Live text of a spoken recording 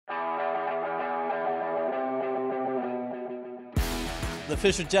The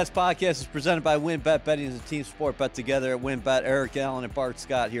Fisher Jets podcast is presented by WynnBET. Betting is a team sport. Bet together at WynnBET. Eric Allen and Bart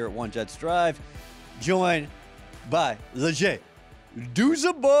Scott here at One Jets Drive. Joined by Leger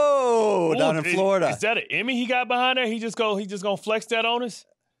Douzable down in Florida. Is that an Emmy he got behind there? He just gonna flex that on us?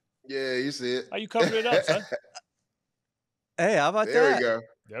 Yeah, you see it. How you covered it up, son? Hey, how about there that? We go.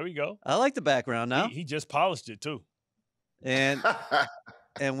 There we go. I like the background now. He just polished it too.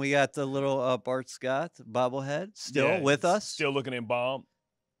 And we got the little Bart Scott bobblehead still with us. Still looking embalmed.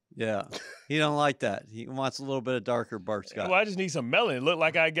 Yeah. He don't like that. He wants a little bit of darker Bart Scott. Well, I just need some melanin. It look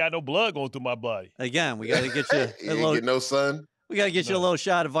like I got no blood going through my body. Again, we got to get you you little, get no sun. We got to get you a little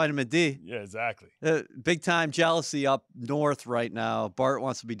shot of vitamin D. Yeah, exactly. Big time jealousy up north right now. Bart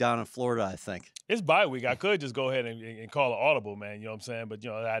wants to be down in Florida, I think. It's bye week. I could just go ahead and call an audible, man. You know what I'm saying? But,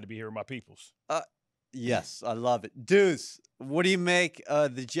 I had to be here with my peoples. Yes, I love it. Deuce, what do you make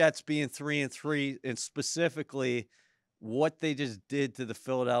the Jets being 3-3 and specifically what they just did to the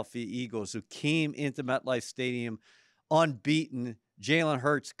Philadelphia Eagles, who came into MetLife Stadium unbeaten? Jalen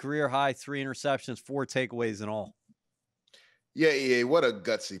Hurts, career high, 3 interceptions, 4 takeaways in all. Yeah, what a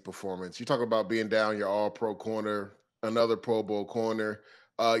gutsy performance. You talk about being down your all-pro corner, another Pro Bowl corner,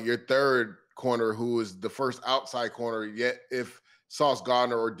 your third corner who is the first outside corner, yet if Sauce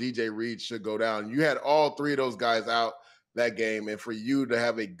Gardner or DJ Reed should go down. You had all 3 of those guys out that game, and for you to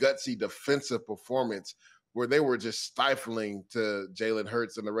have a gutsy defensive performance where they were just stifling to Jalen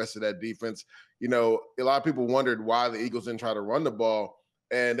Hurts and the rest of that defense. A lot of people wondered why the Eagles didn't try to run the ball,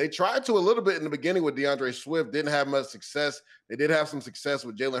 and they tried to a little bit in the beginning with DeAndre Swift, didn't have much success. They did have some success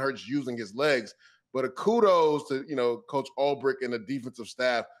with Jalen Hurts using his legs, but a kudos to, Coach Ulbrich and the defensive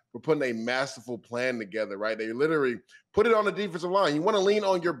staff for putting a masterful plan together, right? They literally put it on the defensive line. You want to lean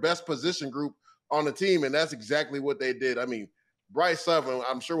on your best position group on the team, and that's exactly what they did. I mean, Bryce Huff,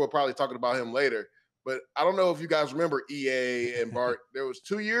 I'm sure we'll probably talk about him later, but I don't know if you guys remember EA and Bart. There was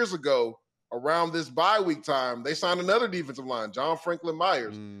 2 years ago around this bye week time, they signed another defensive line, John Franklin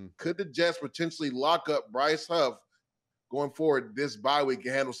Myers. Could the Jets potentially lock up Bryce Huff going forward this bye week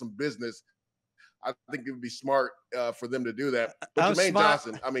and handle some business? I think it would be smart for them to do that. But Jermaine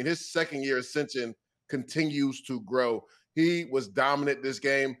Johnson, his second-year ascension continues to grow. He was dominant this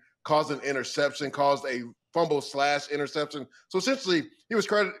game, caused an interception, caused a fumble/interception. So essentially, he was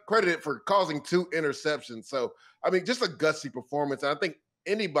credited for causing 2 interceptions. So, just a gutsy performance. And I think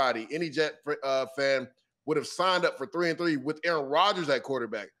any Jet fan would have signed up for 3-3 with Aaron Rodgers at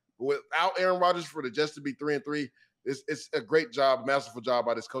quarterback. Without Aaron Rodgers, for the Jets to be 3-3, it's a great job, masterful job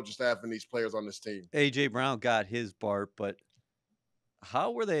by this coaching staff and these players on this team. A.J. Brown got his Bart, but how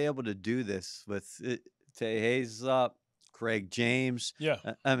were they able to do this with Tay Hayes up, Craig James? Yeah.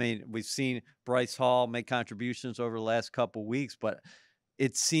 We've seen Bryce Hall make contributions over the last couple weeks, but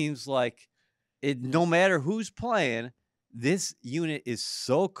it seems like no matter who's playing, this unit is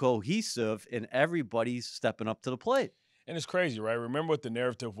so cohesive and everybody's stepping up to the plate. And it's crazy, right? Remember what the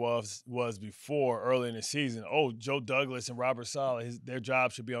narrative was before, early in the season. Oh, Joe Douglas and Robert Saleh, their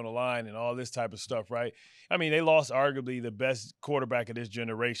job should be on the line and all this type of stuff, right? They lost arguably the best quarterback of this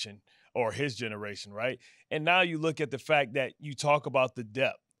generation or his generation, right? And now you look at the fact that you talk about the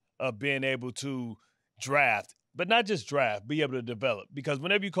depth of being able to draft, but not just draft, be able to develop. Because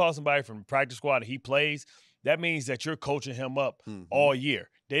whenever you call somebody from practice squad and he plays, that means that you're coaching him up all year.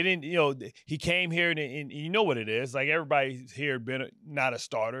 They didn't, he came here and you know what it is. Like everybody's here been not a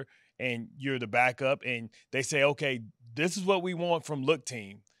starter and you're the backup and they say, okay, this is what we want from look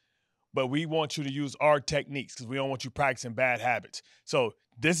team, but we want you to use our techniques because we don't want you practicing bad habits. So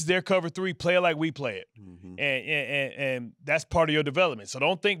this is their cover 3, play it like we play it. And that's part of your development. So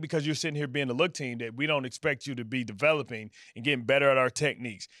don't think because you're sitting here being the look team that we don't expect you to be developing and getting better at our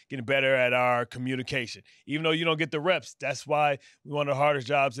techniques, getting better at our communication. Even though you don't get the reps, that's why one of the hardest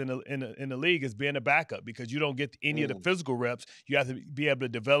jobs in the league is being a backup because you don't get any of the physical reps. You have to be able to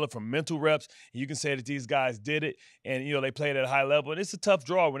develop from mental reps. And you can say that these guys did it and, they played at a high level. And it's a tough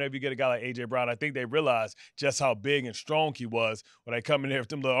draw whenever you get a guy like A.J. Brown. I think they realized just how big and strong he was when they come in there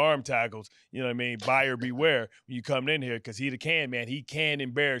with them little arm tackles, buyer beware when you come in here because he the can man. He can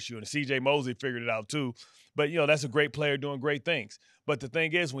embarrass you. And C.J. Mosley figured it out too. But, that's a great player doing great things. But the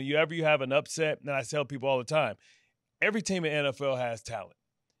thing is, whenever you have an upset, and I tell people all the time, every team in NFL has talent.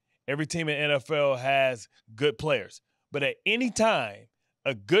 Every team in NFL has good players. But at any time,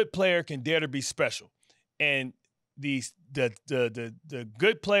 a good player can dare to be special. And the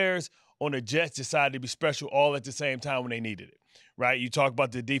good players on the Jets decided to be special all at the same time when they needed it. Right? You talk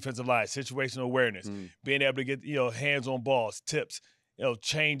about the defensive line, situational awareness, being able to get, hands on balls, tips,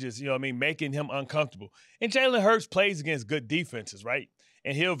 changes, making him uncomfortable. And Jalen Hurts plays against good defenses, right?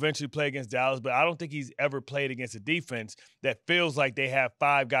 and he'll eventually play against Dallas, but I don't think he's ever played against a defense that feels like they have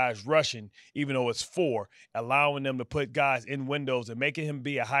 5 guys rushing, even though it's 4, allowing them to put guys in windows and making him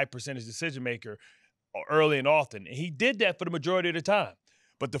be a high percentage decision maker early and often. And he did that for the majority of the time.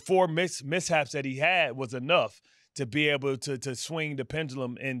 But the 4 mishaps that he had was enough to be able to swing the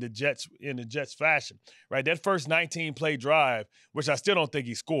pendulum in the Jets fashion, right? That first 19-play drive, which I still don't think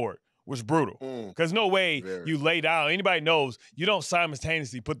he scored, was brutal. Because no way you lay down. Anybody knows you don't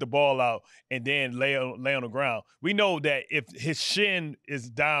simultaneously put the ball out and then lay on the ground. We know that if his shin is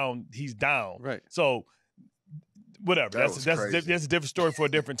down, he's down. Right. So whatever. That's a different story for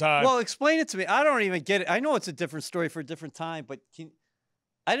a different time. Well, explain it to me. I don't even get it. I know it's a different story for a different time, but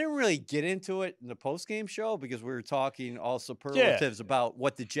I didn't really get into it in the post-game show because we were talking all superlatives about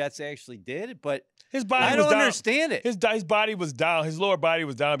what the Jets actually did, but his body I don't understand it. His body was down. His lower body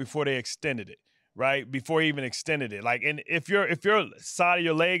was down before they extended it, right? Before he even extended it. Like, and if your side of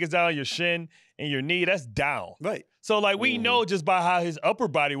your leg is down, your shin and your knee, that's down. Right. So, like, we know just by how his upper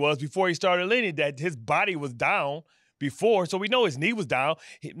body was before he started leaning that his body was down before, so we know his knee was down.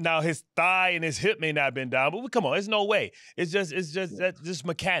 Now his thigh and his hip may not have been down, but come on, there's no way. It's just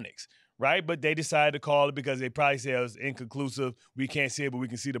mechanics, right? But they decided to call it because they probably said it was inconclusive. We can't see it, but we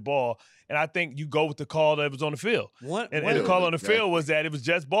can see the ball. And I think you go with the call that was on the field. And the call on the field was that it was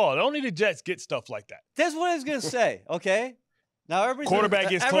Jets ball. Only the Jets get stuff like that. That's what I was going to say, okay? Now everybody's quarterback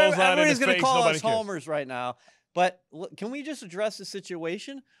gets clothesline in his face. Everybody's going to call us cares. homers right now, but can we just address the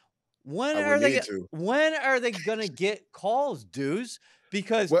situation? When are they going to get calls, dudes?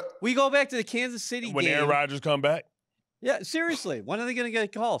 Because we go back to the Kansas City game. When Aaron Rodgers come back? Yeah, seriously. When are they going to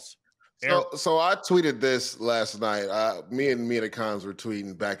get calls? So I tweeted this last night. Me and the Cons were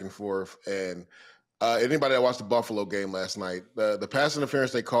tweeting back and forth. And anybody that watched the Buffalo game last night, the pass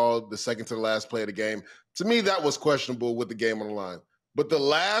interference they called the second to the last play of the game, to me, that was questionable with the game on the line. But the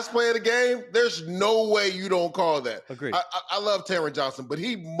last play of the game, there's no way you don't call that. Agreed. I love Taron Johnson, but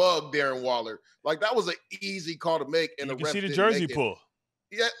he mugged Darren Waller. Like, that was an easy call to make. And you can see the jersey pull.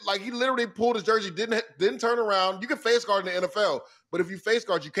 Yeah, like he literally pulled his jersey, didn't turn around. You can face guard in the NFL, but if you face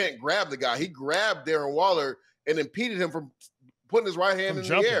guard, you can't grab the guy. He grabbed Darren Waller and impeded him from putting his right hand in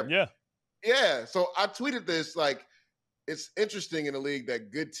the air. Yeah. So I tweeted this, like, it's interesting in the league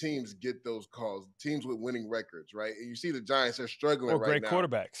that good teams get those calls, teams with winning records, right? And you see the Giants are struggling right great now.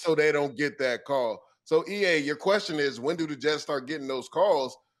 Quarterbacks. So they don't get that call. So, EA, your question is, when do the Jets start getting those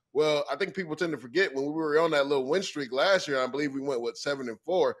calls? Well, I think people tend to forget when we were on that little win streak last year, I believe we went,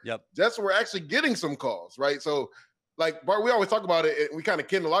 7-4. Yep. Jets were actually getting some calls, right? So, like, Bart, we always talk about it, and we kind of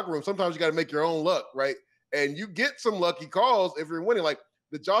kid in the locker room. Sometimes you got to make your own luck, right? And you get some lucky calls if you're winning. Like,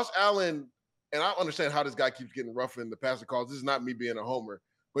 the Josh Allen, and I understand how this guy keeps getting rough in the passer calls. This is not me being a homer.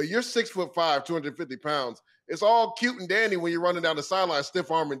 But you're 6'5", 250 pounds. It's all cute and dandy when you're running down the sideline,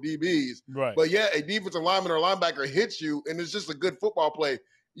 stiff arming DBs. Right. But yeah, a defensive lineman or linebacker hits you, and it's just a good football play.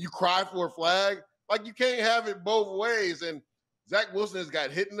 You cry for a flag. Like, you can't have it both ways. And Zach Wilson has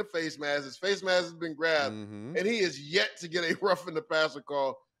got hit in the face mask. His face mask has been grabbed, and he is yet to get a rough in the passer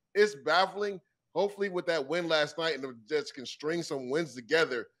call. It's baffling. Hopefully, with that win last night, and the Jets can string some wins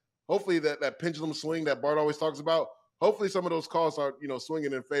together. Hopefully, that pendulum swing that Bart always talks about. Hopefully, some of those calls are,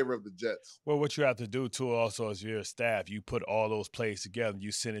 swinging in favor of the Jets. Well, what you have to do, too, also as your staff, you put all those plays together and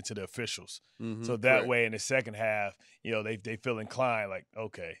you send it to the officials. So that way, in the second half, they feel inclined, like,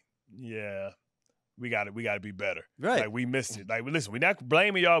 okay, yeah, we got to be better. Right. Like, we missed it. Like, listen, we're not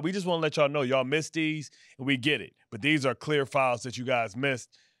blaming y'all. We just want to let y'all know y'all missed these, and we get it. But these are clear fouls that you guys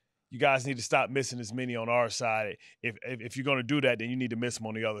missed. You guys need to stop missing as many on our side. If you're going to do that, then you need to miss them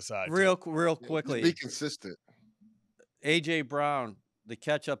on the other side. Real quickly. Be consistent. A.J. Brown, the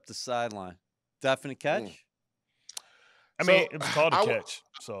catch up the sideline. Definite catch? I mean, it was called a catch.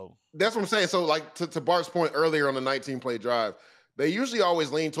 So that's what I'm saying. So, like, to Bart's point earlier on the 19-play drive, they usually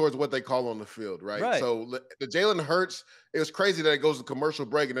always lean towards what they call on the field, right? So the Jalen Hurts, it was crazy that it goes to commercial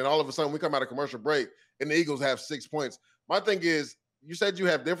break, and then all of a sudden we come out of commercial break, and the Eagles have 6 points. My thing is, you said you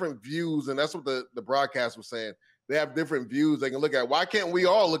have different views, and that's what the broadcast was saying. They have different views they can look at. Why can't we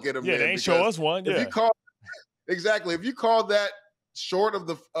all look at them? Yeah, they ain't show us one. If you call that short of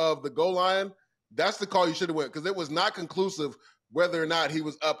the goal line, that's the call you should have went, because it was not conclusive whether or not he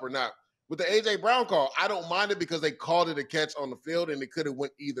was up or not. With the A.J. Brown call, I don't mind it because they called it a catch on the field, and it could have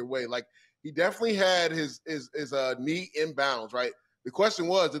went either way. Like, he definitely had his knee inbounds, right? The question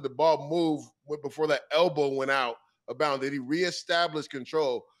was, did the ball move before that elbow went out of bounds? Did he reestablish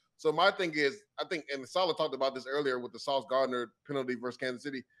control? So my thing is, I think, and Salah talked about this earlier with the Sauce Gardner penalty versus Kansas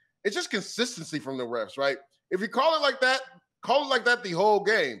City, it's just consistency from the refs, right? If you call it like that the whole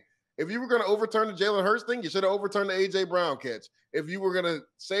game. If you were going to overturn the Jalen Hurts thing, you should have overturned the A.J. Brown catch. If you were going to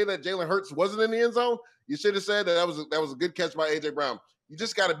say that Jalen Hurts wasn't in the end zone, you should have said that was a good catch by A.J. Brown. You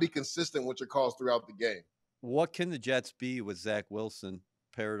just got to be consistent with your calls throughout the game. What can the Jets be with Zach Wilson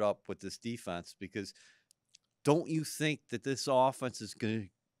paired up with this defense? Because don't you think that this offense is going to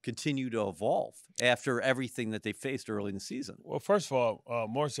continue to evolve after everything that they faced early in the season? Well, first of all,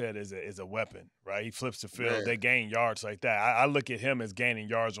 Morstead is a weapon, right? He flips the field. Man. They gain yards like that. I look at him as gaining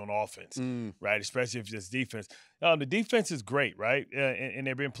yards on offense, right? Especially if it's defense. The defense is great, right? And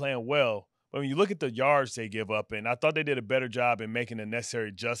they've been playing well. But when you look at the yards they give up, and I thought they did a better job in making the necessary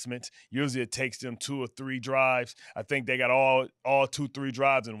adjustments. Usually it takes them 2 or 3 drives. I think they got all 2-3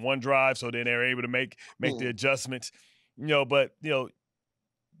 drives in one drive, so then they're able to make the adjustments. But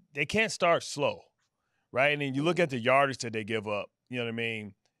they can't start slow, right? And then you look at the yardage that they give up, you know what I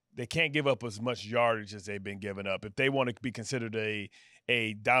mean? They can't give up as much yardage as they've been giving up if they want to be considered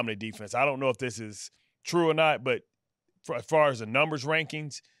a dominant defense. I don't know if this is true or not, but as far as the numbers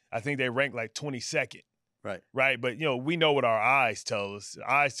rankings, I think they rank like 22nd. Right. But, we know what our eyes tell us. The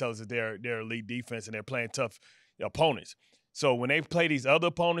eyes tell us that they're elite defense and they're playing tough opponents. So when they play these other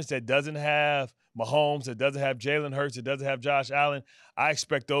opponents that doesn't have Mahomes, that doesn't have Jalen Hurts, that doesn't have Josh Allen, I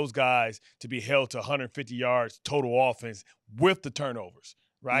expect those guys to be held to 150 yards total offense with the turnovers,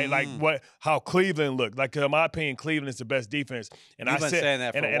 right? Like how Cleveland looked. Like in my opinion, Cleveland is the best defense. And You've been saying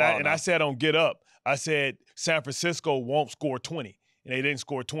that for a while and I said on Get Up, I said San Francisco won't score 20. And they didn't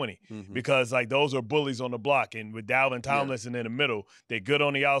score 20 because, like, those are bullies on the block. And with Dalvin Tomlinson in the middle, they're good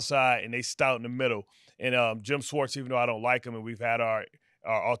on the outside and they stout in the middle. And Jim Schwartz, even though I don't like him and we've had our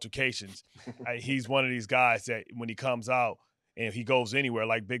altercations, he's one of these guys that when he comes out and if he goes anywhere,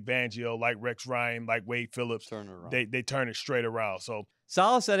 like Big Fangio, like Rex Ryan, like Wade Phillips, they turn it straight around. So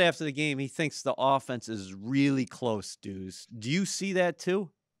Saleh said after the game he thinks the offense is really close, Deuce. Do you see that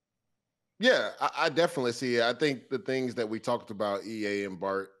too? Yeah, I definitely see it. I think the things that we talked about, EA and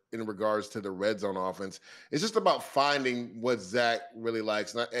Bart, in regards to the red zone offense, it's just about finding what Zach really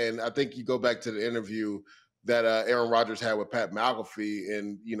likes. And I think you go back to the interview that Aaron Rodgers had with Pat McAfee,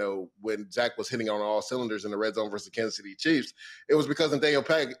 and when Zach was hitting on all cylinders in the red zone versus the Kansas City Chiefs, it was because Nathaniel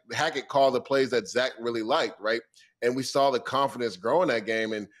Hackett called the plays that Zach really liked, right? And we saw the confidence grow in that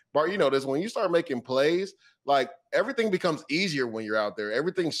game. And Bart, this when you start making plays, like everything becomes easier when you're out there.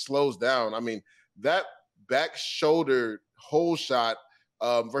 Everything slows down. I mean, that back shoulder hole shot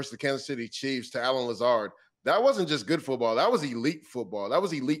versus the Kansas City Chiefs to Allen Lazard, that wasn't just good football. That was elite football. That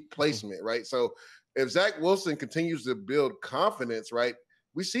was elite placement, right? So if Zach Wilson continues to build confidence, right,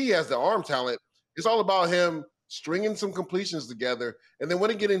 we see he has the arm talent. It's all about him stringing some completions together. And then when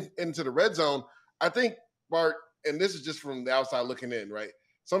he gets into the red zone, I think, Bart, and this is just from the outside looking in, right,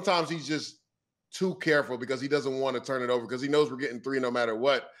 sometimes he's just too careful because he doesn't want to turn it over because he knows we're getting 3 no matter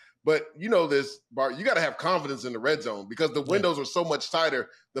what. But this, Bart, you got to have confidence in the red zone because the windows are so much tighter.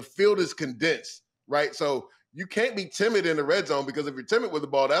 The field is condensed, right? So you can't be timid in the red zone because if you're timid with the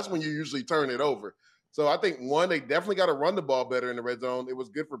ball, that's when you usually turn it over. So I think, one, they definitely got to run the ball better in the red zone. It was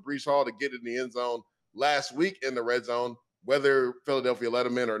good for Breece Hall to get in the end zone last week in the red zone. Whether Philadelphia let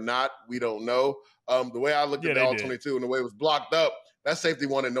him in or not, we don't know. The way I looked at the All-22 and the way it was blocked up, that safety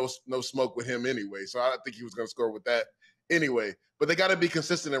wanted no smoke with him anyway. So I think he was going to score with that anyway. But they got to be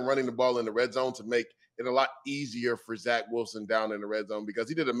consistent in running the ball in the red zone to make it a lot easier for Zach Wilson down in the red zone because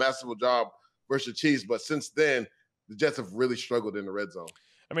he did a masterful job versus the Chiefs. But since then, the Jets have really struggled in the red zone.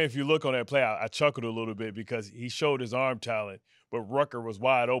 I mean, if you look on that play, I chuckled a little bit because he showed his arm talent, but Ruckert was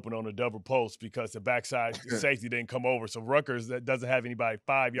wide open on the double post because the backside safety didn't come over. So Rutgers doesn't have anybody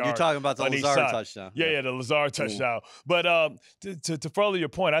 5 yards. You're talking about the Lazard touchdown. Yeah, the Lazard touchdown. But to further your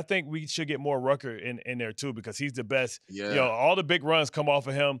point, I think we should get more Ruckert in there too because he's the best. Yeah. All the big runs come off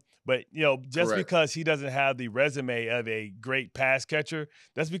of him. But, just Correct. because he doesn't have the resume of a great pass catcher,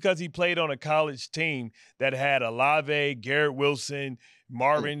 that's because he played on a college team that had Olave, Garrett Wilson,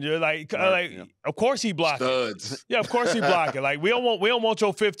 Marvin. Of course he blocked it. Yeah, of course he blocked it. Like we don't want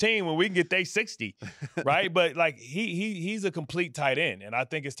your 15 when we can get they 60, right? But like he's a complete tight end, and I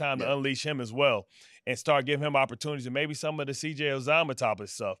think it's time to unleash him as well and start giving him opportunities and maybe some of the CJ Uzomah type of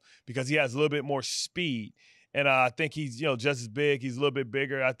stuff because he has a little bit more speed. And I think he's, just as big. He's a little bit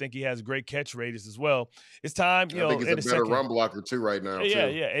bigger. I think he has great catch radius as well. It's time, I think he's a better run blocker too right now. Yeah.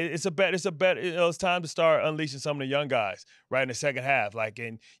 It's a bet. It's time to start unleashing some of the young guys right in the second half.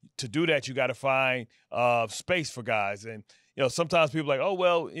 And to do that, you got to find space for guys. And sometimes people are like, oh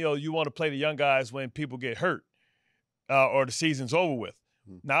well, you want to play the young guys when people get hurt or the season's over with.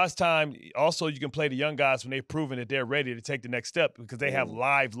 Now it's time. Also, you can play the young guys when they've proven that they're ready to take the next step because they have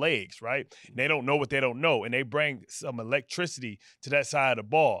live legs, right? And they don't know what they don't know, and they bring some electricity to that side of the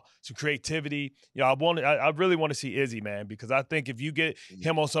ball, some creativity. I really want to see Izzy, man, because I think if you get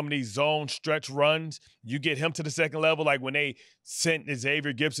him on some of these zone stretch runs, you get him to the second level, like when they sent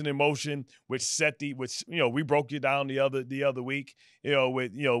Xavier Gibson in motion, which we broke you down the other week.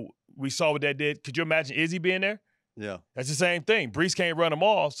 We saw what that did. Could you imagine Izzy being there? Yeah. That's the same thing. Brees can't run them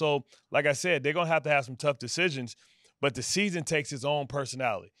all. So, like I said, they're going to have some tough decisions, but the season takes its own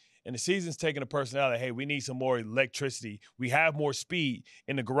personality. And the season's taking a personality. Hey, we need some more electricity. We have more speed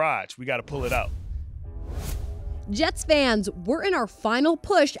in the garage. We got to pull it out. Jets fans, we're in our final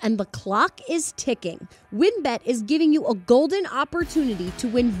push and the clock is ticking. WynnBET is giving you a golden opportunity to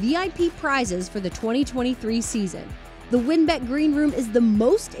win VIP prizes for the 2023 season. The WynnBET Green Room is the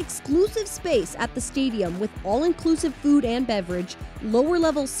most exclusive space at the stadium with all-inclusive food and beverage,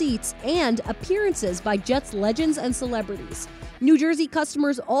 lower-level seats, and appearances by Jets legends and celebrities. New Jersey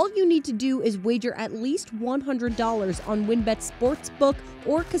customers, all you need to do is wager at least $100 on WynnBET Sportsbook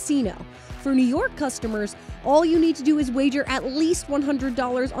or Casino. For New York customers, all you need to do is wager at least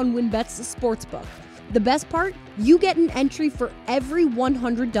 $100 on WynnBET's Sportsbook. The best part? You get an entry for every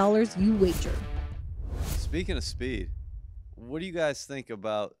 $100 you wager. Speaking of speed, what do you guys think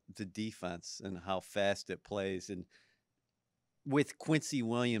about the defense and how fast it plays, and with Quincy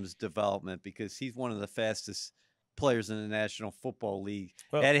Williams' development, because he's one of the fastest players in the National Football League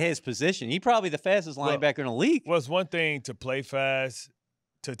at his position. He's probably the fastest linebacker in the league. Well, it's one thing to play fast,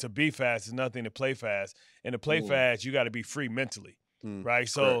 to be fast is nothing to play fast. And to play fast, you got to be free mentally. Right.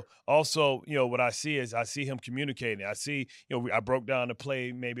 So also, what I see is him communicating. I see, I broke down the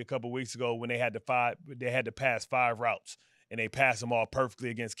play maybe a couple of weeks ago when they had to pass 5 routes. And they passed them all perfectly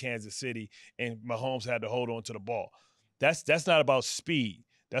against Kansas City, and Mahomes had to hold on to the ball. That's not about speed.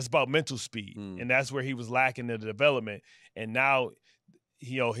 That's about mental speed, and that's where he was lacking in the development. And now,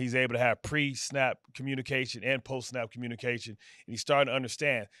 he's able to have pre-snap communication and post-snap communication, and he's starting to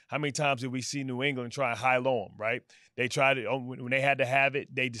understand. How many times did we see New England try and high-low him, right? They tried it when they had to have it.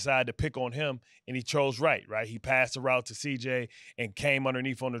 They decided to pick on him, and he chose right? He passed the route to CJ and came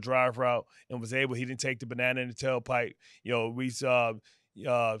underneath on the drive route and was able. He didn't take the banana in the tailpipe. We saw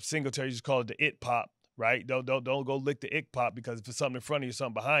Singletary just called it the it pop. Right? Don't go lick the ick pop because if it's something in front of you,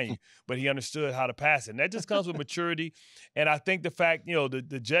 something behind you. But he understood how to pass it. And that just comes with maturity. And I think the fact,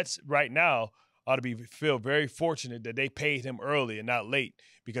 the Jets right now ought to feel very fortunate that they paid him early and not late,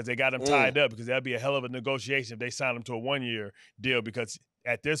 because they got him tied up, because that'd be a hell of a negotiation if they signed him to a 1-year deal, because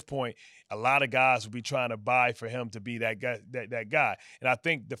at this point, a lot of guys would be trying to buy for him to be that guy. And I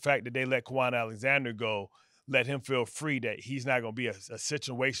think the fact that they let Quan Alexander go let him feel free that he's not going to be a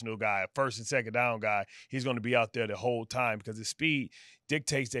situational guy, a first and second down guy. He's going to be out there the whole time because his speed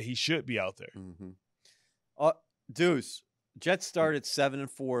dictates that he should be out there. Deuce, Jets started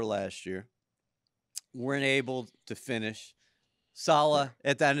 7-4 last year. Weren't able to finish. Saleh,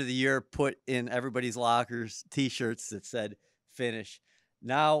 at the end of the year, put in everybody's lockers T-shirts that said finish.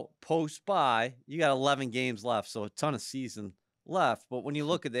 Now, post-bye, you got 11 games left, so a ton of season left. But when you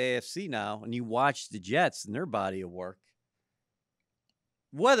look at the AFC now and you watch the Jets and their body of work,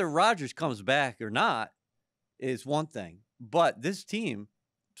 whether Rodgers comes back or not is one thing. But this team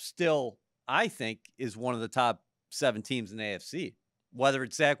still, I think, is one of the top 7 teams in the AFC, whether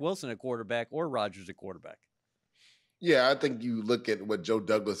it's Zach Wilson at quarterback or Rodgers at quarterback. Yeah, I think you look at what Joe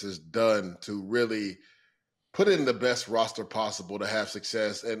Douglas has done to really put in the best roster possible to have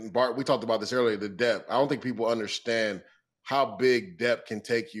success. And Bart, we talked about this earlier, the depth. I don't think people understand how big depth can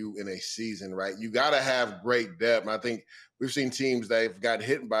take you in a season, right? You got to have great depth. And I think we've seen teams that have got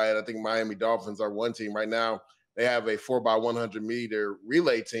hit by it. I think Miami Dolphins are one team right now. They have a 4x100-meter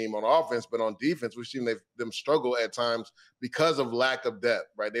relay team on offense, but on defense, we've seen them struggle at times because of lack of depth,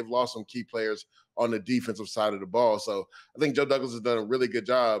 right? They've lost some key players on the defensive side of the ball. So I think Joe Douglas has done a really good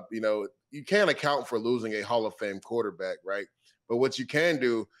job. You can't account for losing a Hall of Fame quarterback, right? But what you can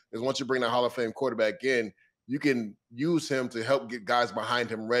do is once you bring that Hall of Fame quarterback in, you can use him to help get guys behind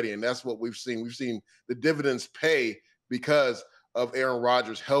him ready. And that's what we've seen. We've seen the dividends pay because of Aaron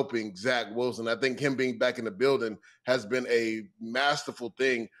Rodgers helping Zach Wilson. I think him being back in the building has been a masterful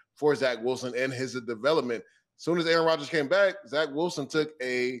thing for Zach Wilson and his development. As soon as Aaron Rodgers came back, Zach Wilson took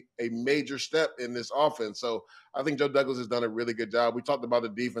a major step in this offense. So I think Joe Douglas has done a really good job. We talked about the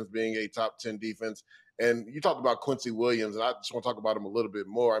defense being a top 10 defense, and you talked about Quincy Williams, and I just want to talk about him a little bit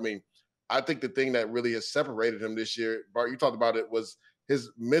more. I mean, I think the thing that really has separated him this year, Bart, you talked about it, was his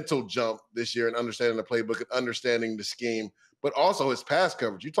mental jump this year and understanding the playbook and understanding the scheme, but also his pass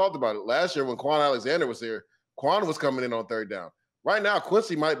coverage. You talked about it last year when Quan Alexander was here. Quan was coming in on third down. right now,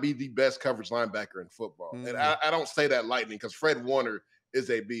 Quincy might be the best coverage linebacker in football. And I don't say that lightly because Fred Warner is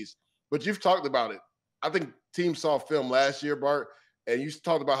a beast. But you've talked about it. I think teams saw film last year, Bart, and you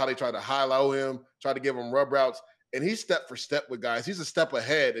talked about how they tried to high-low him, tried to give him rub routes, and he's step for step with guys. He's a step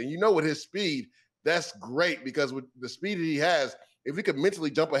ahead. And you know with his speed, that's great because with the speed that he has, if he could mentally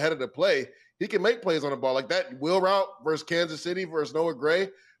jump ahead of the play, he can make plays on the ball. Like that wheel route versus Kansas City versus Noah Gray.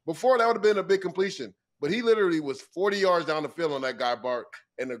 Before, that would have been a big completion. But he literally was 40 yards down the field on that guy, Bart,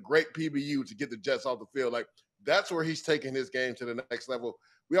 and a great PBU to get the Jets off the field. Like, that's where he's taking his game to the next level.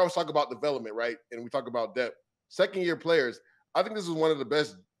 We always talk about development, right? And we talk about depth. Second-year players, I think this is one of the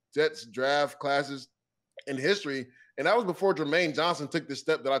best Jets draft classes in history. And that was before Jermaine Johnson took the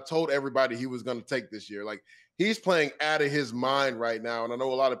step that I told everybody he was going to take this year. Like, he's playing out of his mind right now. And I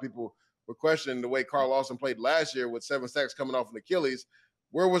know a lot of people were questioning the way Carl Lawson played last year with 7 sacks coming off an Achilles.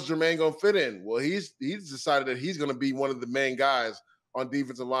 Where was Jermaine going to fit in? Well, he's decided that he's going to be one of the main guys on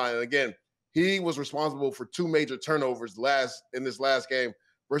defensive line. And again, he was responsible for 2 major turnovers in this last game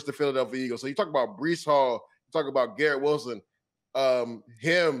versus the Philadelphia Eagles. So you talk about Breece Hall, you talk about Garrett Wilson,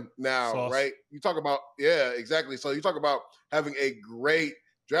 him now, Sauce. right? You talk about, yeah, exactly. So you talk about having a great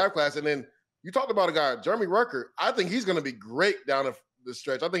draft class. And then you talked about a guy, Jeremy Ruckert. I think he's going to be great down the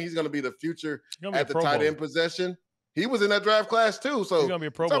stretch. I think he's going to be the future at the tight end possession. He was in that draft class too. So he's going to be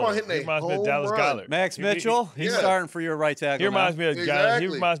a Pro Bowler. He reminds me of Dallas Goedert. Max Mitchell, he's starting for your right tackle. He reminds me of exactly.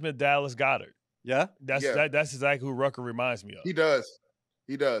 He reminds me of Dallas Goedert. Yeah? That's exactly who Rucker reminds me of. He does.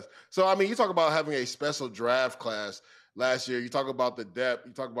 So, I mean, you talk about having a special draft class last year. You talk about the depth.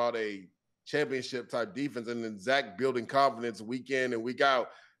 You talk about a championship-type defense, and then Zach building confidence week in and week out.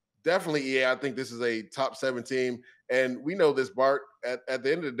 Definitely, yeah, I think this is a top 7 team. And we know this, Bart. At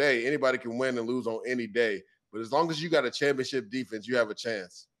the end of the day, anybody can win and lose on any day. But as long as you got a championship defense, you have a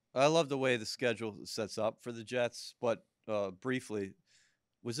chance. I love the way the schedule sets up for the Jets. But briefly,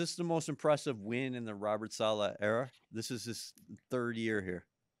 was this the most impressive win in the Robert Saleh era? This is his 3rd year here.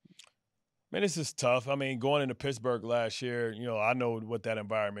 Man, this is tough. I mean, going into Pittsburgh last year, I know what that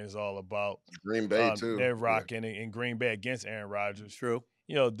environment is all about. Green Bay, too. They're rocking in Green Bay against Aaron Rodgers. True.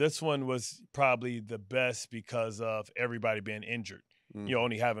 This one was probably the best because of everybody being injured.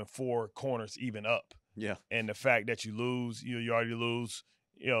 Only having 4 corners even up. Yeah. And the fact that you lose, you already lose,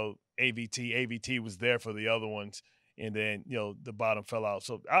 AVT was there for the other ones. And then, the bottom fell out.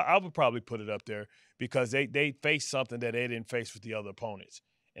 So I would probably put it up there because they faced something that they didn't face with the other opponents.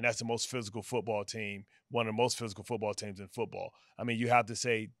 And that's the most physical football team, one of the most physical football teams in football. I mean, you have to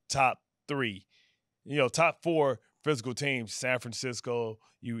say top 3, top 4 physical teams, San Francisco,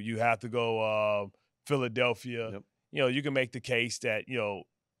 you have to go Philadelphia. Yep. You can make the case that,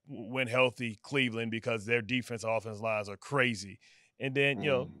 when healthy, Cleveland, because their defense offense lines are crazy. And then,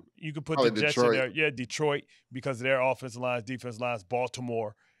 you could put probably the Jets Detroit. in there. Yeah, Detroit, because of their offensive lines, defense lines,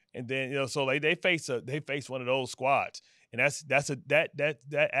 Baltimore. And then, so they face one of those squads. And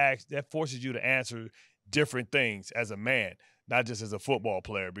that forces you to answer different things as a man, not just as a football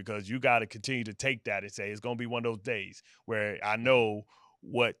player, because you got to continue to take that and say, it's going to be one of those days where I know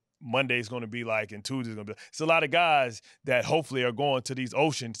what Monday's going to be like and Tuesday's going to be. It's a lot of guys that hopefully are going to these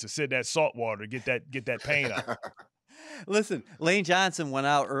oceans to sit in that salt water, get that pain out. Listen, Lane Johnson went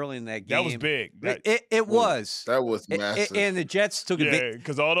out early in that game. That was big. It was. That was massive. And the Jets took advantage. Yeah,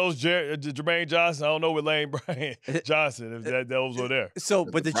 because all those Jermaine Johnson, I don't know with Lane Bryant Johnson if those were there. So,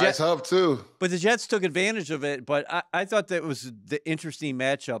 but the Jets Hub too. But the Jets took advantage of it. But I thought that was the interesting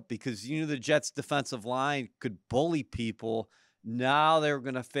matchup because the Jets' defensive line could bully people. Now they were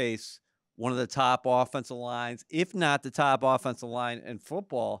going to face one of the top offensive lines, if not the top offensive line in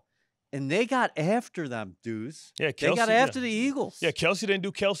football. And they got after them, dudes. Yeah, Kelsey, they got after the Eagles. Yeah, Kelsey didn't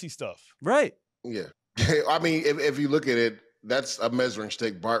do Kelsey stuff. Right. Yeah. I mean, if you look at it, that's a measuring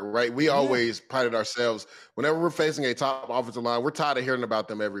stick, Bart, right? We always prided ourselves. Whenever we're facing a top offensive line, we're tired of hearing about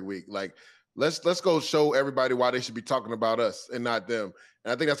them every week. Like, let's go show everybody why they should be talking about us and not them.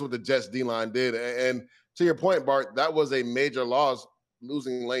 And I think that's what the Jets D-line did. And to your point, Bart, that was a major loss,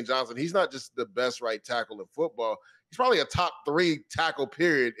 losing Lane Johnson. He's not just the best right tackle in football. He's probably a top 3 tackle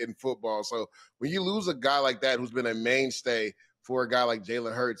period in football. So when you lose a guy like that who's been a mainstay for a guy like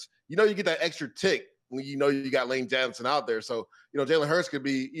Jalen Hurts, you get that extra tick when you got Lane Johnson out there. So, Jalen Hurts could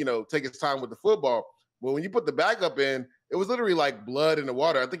be, take his time with the football. Well, when you put the backup in, it was literally like blood in the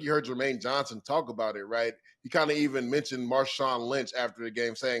water. I think you heard Jermaine Johnson talk about it, right? He kind of even mentioned Marshawn Lynch after the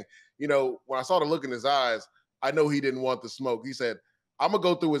game saying, when I saw the look in his eyes, I know he didn't want the smoke. He said, I'm going to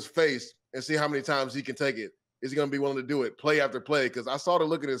go through his face and see how many times he can take it. Is he going to be willing to do it play after play? Because I saw the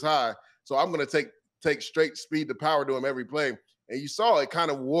look in his eye. So I'm going to take straight speed to power to him every play. And you saw it kind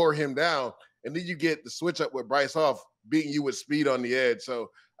of wore him down. And then you get the switch up with Bryce Huff beating you with speed on the edge. So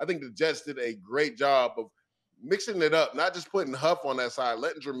I think the Jets did a great job of mixing it up, not just putting Huff on that side,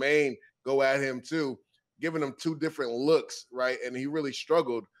 letting Jermaine go at him too, giving him two different looks, right? And he really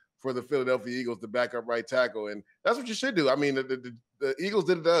struggled for the Philadelphia Eagles to back up right tackle. And that's what you should do. I mean, the Eagles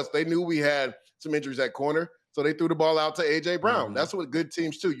did it to us. They knew we had some injuries at corner, so they threw the ball out to A.J. Brown. Mm-hmm. That's what good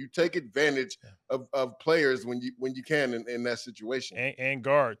teams do. You take advantage of players when you can in that situation. And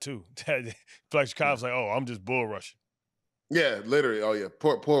guard, too. Flex Cobb's like, oh, I'm just bull rushing. Yeah, literally. Oh, yeah.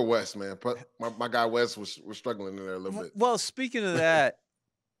 Poor Wes, man. My guy Wes was struggling in there a little bit. Well, speaking of that,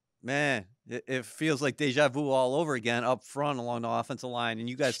 man, it feels like deja vu all over again up front along the offensive line. And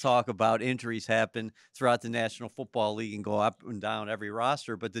you guys talk about injuries happen throughout the National Football League and go up and down every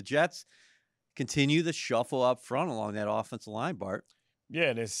roster. But the Jets continue the shuffle up front along that offensive line, Bart. Yeah,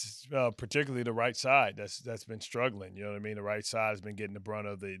 and it's particularly the right side that's been struggling. You know what I mean? The right side has been getting the brunt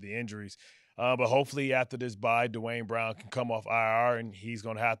of the injuries. But hopefully after this bye, Dwayne Brown can come off IR and he's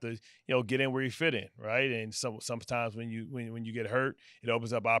going to have to, get in where he fit in, right? And sometimes when you get hurt, it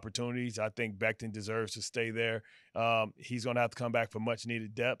opens up opportunities. I think Becton deserves to stay there. He's going to have to come back for much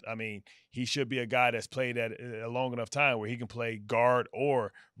needed depth. I mean, he should be a guy that's played at a long enough time where he can play guard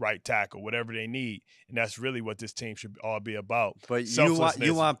or right tackle, whatever they need. And that's really what this team should all be about. But you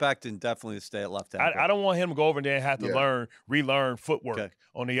want Becton definitely to stay at left tackle. I don't want him to go over there and have to relearn footwork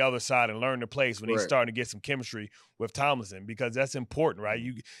on the other side and learn the place when he's starting to get some chemistry with Tomlinson, because that's important, right?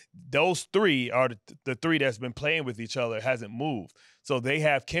 Those three are the three that's been playing with each other, hasn't moved. So they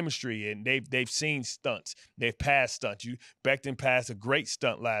have chemistry, and they've seen stunts. They've passed stunts. Becton passed a great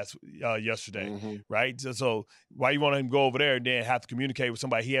stunt yesterday, right? So why you want him to go over there and then have to communicate with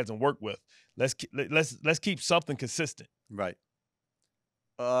somebody he hasn't worked with? Let's keep something consistent. Right.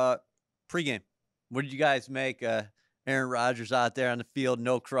 Pregame, what did you guys make? Aaron Rodgers out there on the field,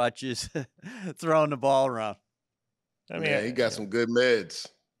 no crutches, throwing the ball around. I mean, he got some good meds.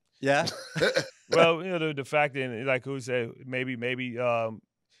 Yeah. Well, the fact that, like who said, maybe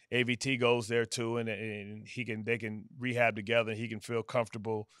AVT goes there too, and they can rehab together, and he can feel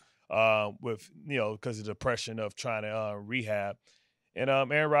comfortable with because of the pressure of trying to rehab. And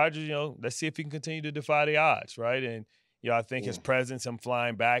Aaron Rodgers, let's see if he can continue to defy the odds, right? And I think his presence, him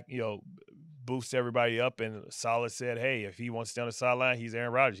flying back, boosts everybody up. And Saleh said, hey, if he wants to stay on the sideline, he's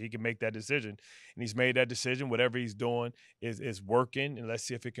Aaron Rodgers. He can make that decision. And he's made that decision. Whatever he's doing is working, and let's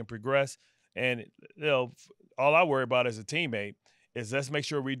see if it can progress. And, all I worry about as a teammate is let's make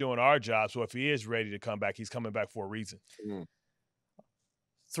sure we're doing our job. So if he is ready to come back, he's coming back for a reason.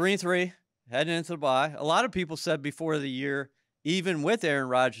 3-3, heading into the bye. A lot of people said before the year, even with Aaron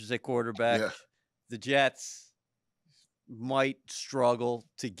Rodgers at quarterback, the Jets might struggle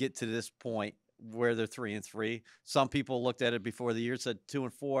to get to this point where they're 3-3. Some people looked at it before the year, said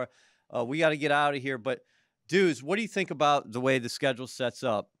 2-4. We got to get out of here. But, Deuce, what do you think about the way the schedule sets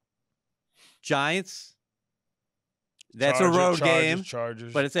up? Giants, that's a road game,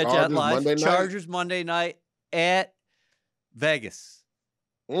 but it's at Jet Live. Chargers Monday night at Vegas.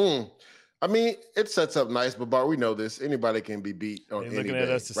 I mean, it sets up nice, but Bart, we know this. Anybody can be beat on any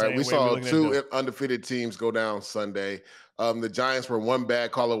day, right? We saw two undefeated teams go down Sunday. The Giants were one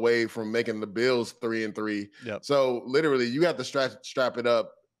bad call away from making the Bills 3-3. Yep. So literally, you have to strap it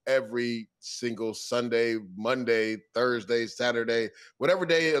up every single Sunday, Monday, Thursday, Saturday, whatever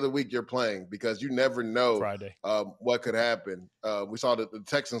day of the week you're playing, because you never know Friday what could happen. We saw the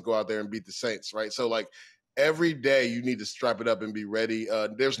Texans go out there and beat the Saints, right? So like every day you need to strap it up and be ready.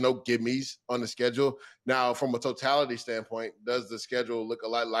 There's no gimmies on the schedule. Now, from a totality standpoint, does the schedule look a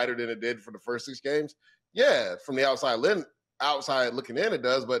lot lighter than it did for the first 6 games? Yeah, from the outside looking in, it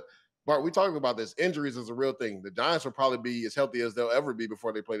does, but Bart, we talking about this. Injuries is a real thing. The Giants will probably be as healthy as they'll ever be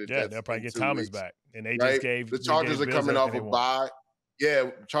before they play the Jets. Yeah, they'll probably get Thomas back. And they right? just gave the Chargers are coming off a bye. Yeah,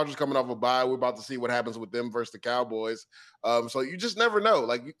 Chargers coming off a bye. We're about to see what happens with them versus the Cowboys. So you just never know.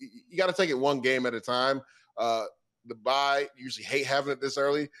 Like you got to take it one game at a time. The bye, usually hate having it this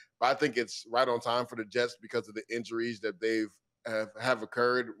early, but I think it's right on time for the Jets because of the injuries that they've have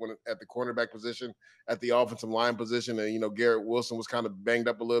occurred at the cornerback position, at the offensive line position, and Garrett Wilson was kind of banged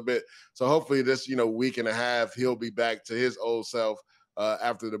up a little bit. So hopefully this week and a half he'll be back to his old self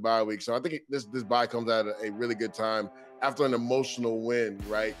after the bye week. So I think this bye comes at a really good time after an emotional win,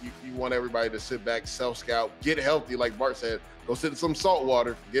 right? You want everybody to sit back, self-scout, get healthy, like Bart said, go sit in some salt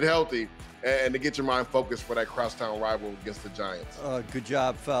water, get healthy, and to get your mind focused for that crosstown rival against the Giants. Good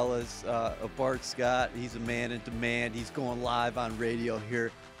job, fellas. Bart Scott, he's a man in demand. He's going live on radio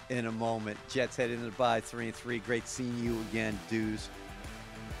here in a moment. Jets head into the bye 3-3. Great seeing you again, Deuce.